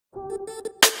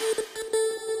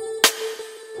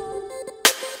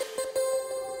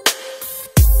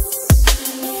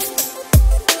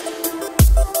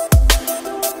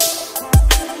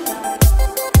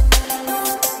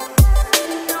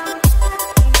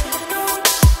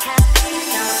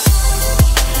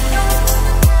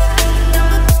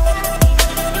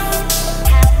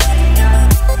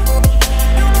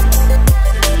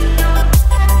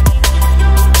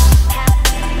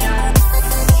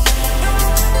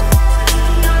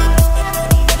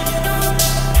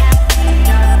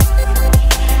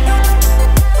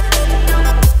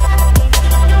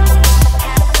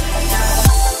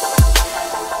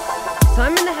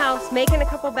Making a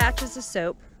couple batches of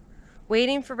soap,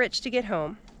 waiting for Rich to get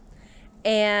home,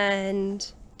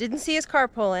 and didn't see his car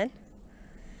pull in,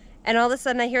 and all of a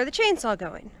sudden I hear the chainsaw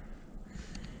going.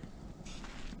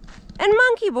 And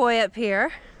Monkey Boy up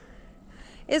here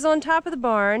is on top of the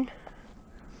barn,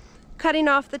 cutting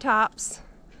off the tops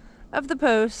of the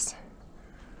posts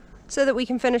so that we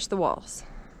can finish the walls.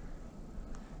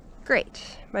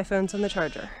 Great, my phone's on the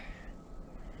charger.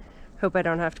 Hope I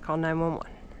don't have to call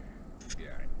 911.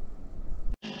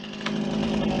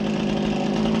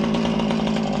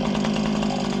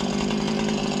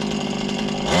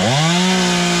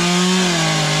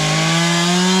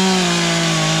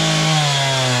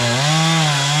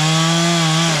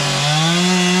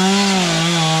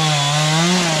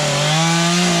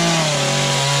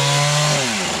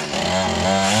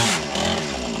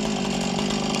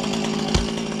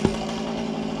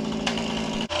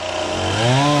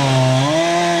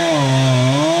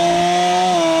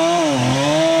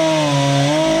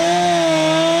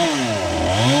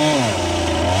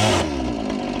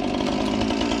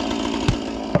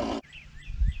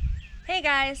 Hey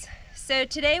guys, so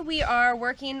today we are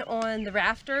working on the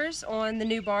rafters on the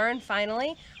new barn.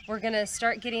 Finally, we're gonna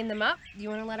start getting them up. You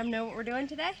want to let them know what we're doing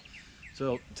today?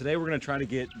 So today we're going to try to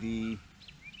get the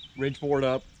ridge board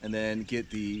up and then get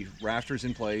the rafters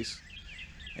in place,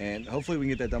 and hopefully we can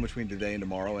get that done between today and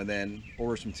tomorrow, and then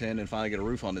order some tin and finally get a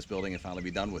roof on this building and finally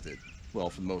be done with it. Well,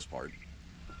 for the most part.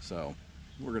 So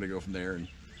we're going to go from there and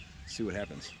see what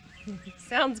happens.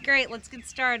 Sounds great. Let's get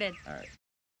started. All right.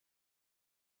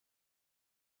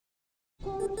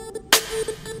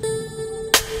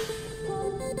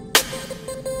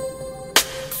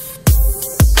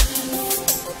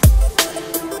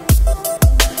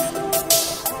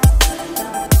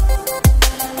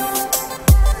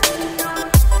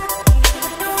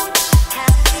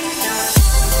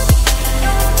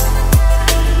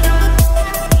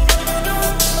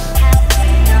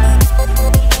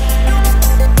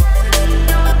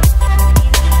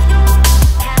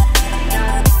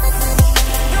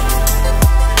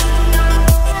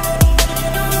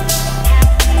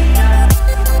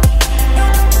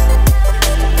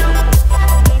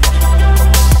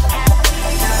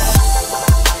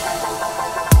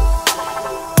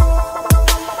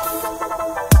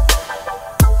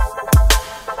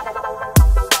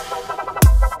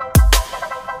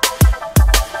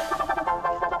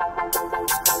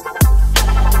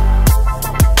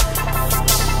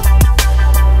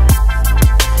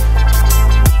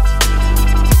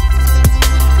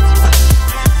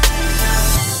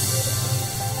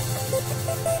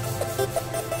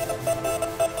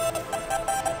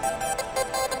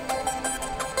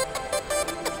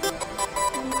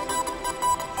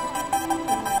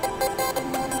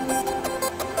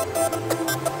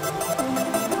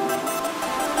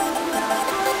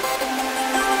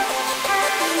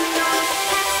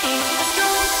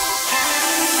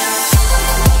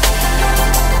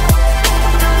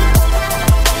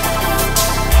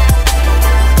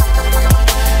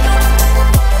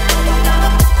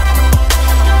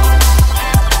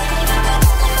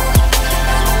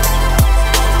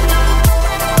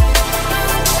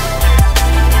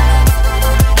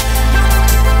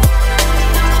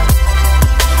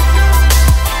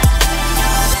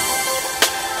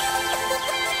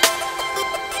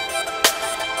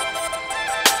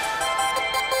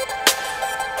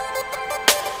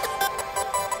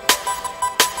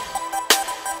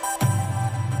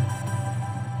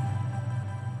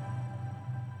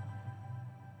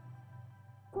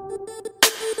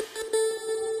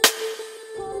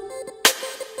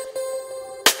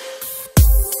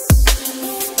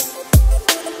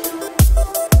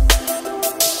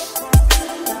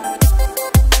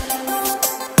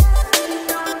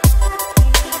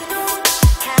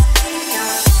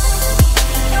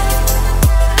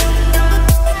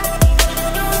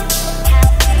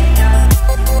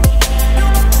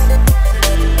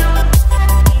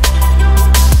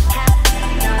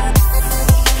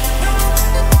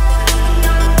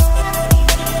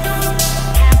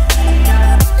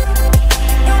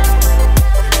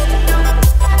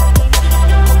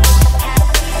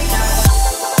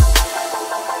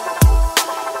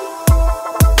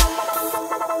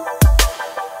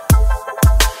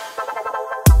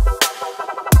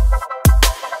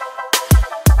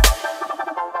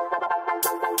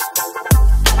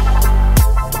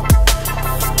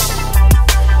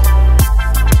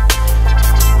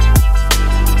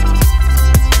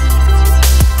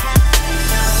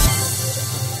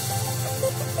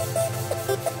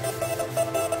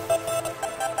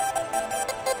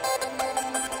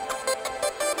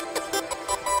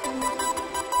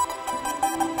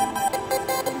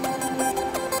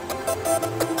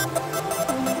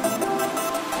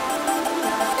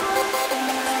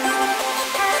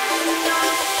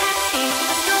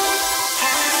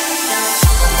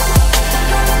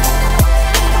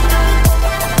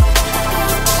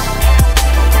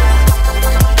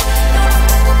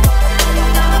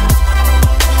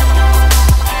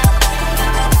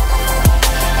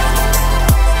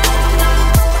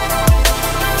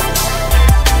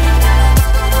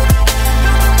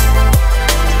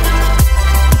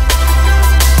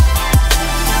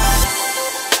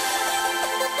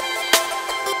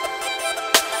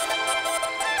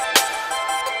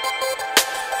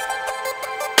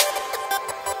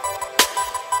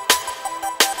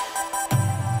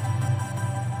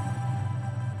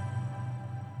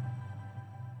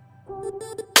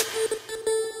 Bye.